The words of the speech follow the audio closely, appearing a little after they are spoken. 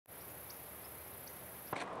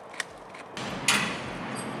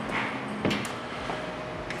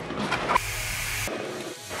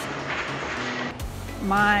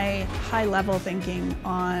My high-level thinking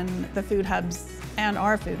on the food hubs and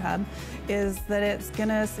our food hub is that it's going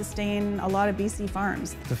to sustain a lot of BC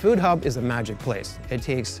farms. The food hub is a magic place. It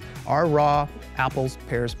takes our raw apples,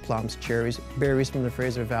 pears, plums, cherries, berries from the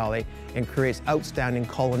Fraser Valley and creates outstanding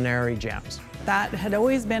culinary jams. That had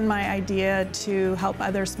always been my idea, to help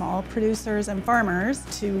other small producers and farmers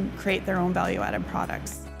to create their own value-added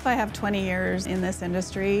products. I have 20 years in this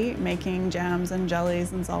industry making jams and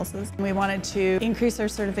jellies and salsas. We wanted to increase our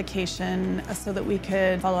certification so that we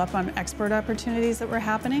could follow up on export opportunities that were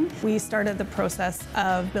happening. We started the process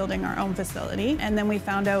of building our own facility, and then we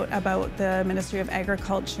found out about the Ministry of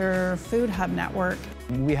Agriculture Food Hub Network.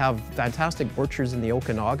 We have fantastic orchards in the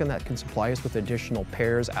Okanagan that can supply us with additional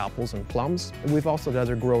pears, apples, and plums. And we've also got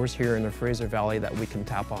other growers here in the Fraser Valley that we can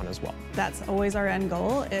tap on as well. That's always our end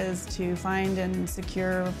goal, is to find and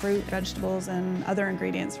secure fruit, vegetables, and other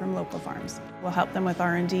ingredients from local farms. We'll help them with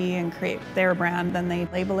R&D and create their brand, then they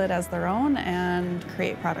label it as their own and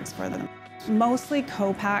create products for them. Mostly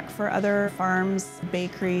co-pack for other farms,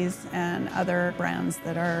 bakeries, and other brands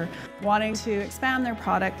that are wanting to expand their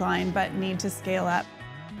product line but need to scale up.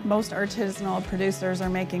 Most artisanal producers are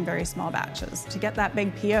making very small batches. To get that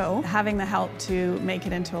big PO, having the help to make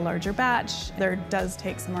it into a larger batch, there does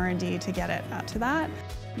take some R&D to get it up to that.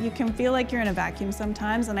 You can feel like you're in a vacuum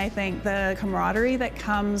sometimes, and I think the camaraderie that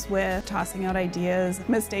comes with tossing out ideas,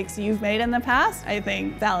 mistakes you've made in the past, I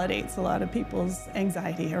think validates a lot of people's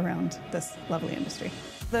anxiety around this lovely industry.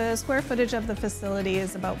 The square footage of the facility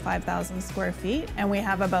is about 5,000 square feet, and we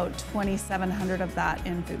have about 2,700 of that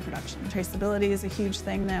in food production. Traceability is a huge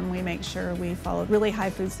thing, and we make sure we follow really high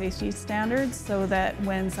food safety standards so that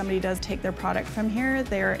when somebody does take their product from here,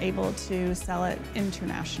 they're able to sell it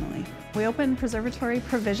internationally. We opened Preservatory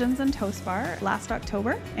Provisions and Toast Bar last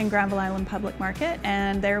October in Granville Island Public Market,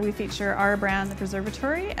 and there we feature our brand, the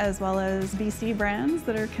Preservatory, as well as BC brands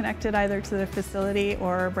that are connected either to the facility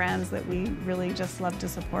or brands that we really just love to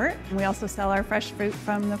support. We also sell our fresh fruit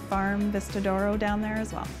from the farm Vistadoro down there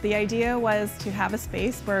as well. The idea was to have a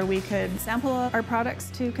space where we could sample our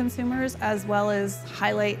products to consumers as well as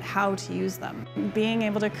highlight how to use them. Being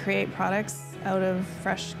able to create products out of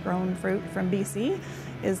fresh grown fruit from BC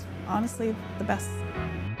is honestly the best.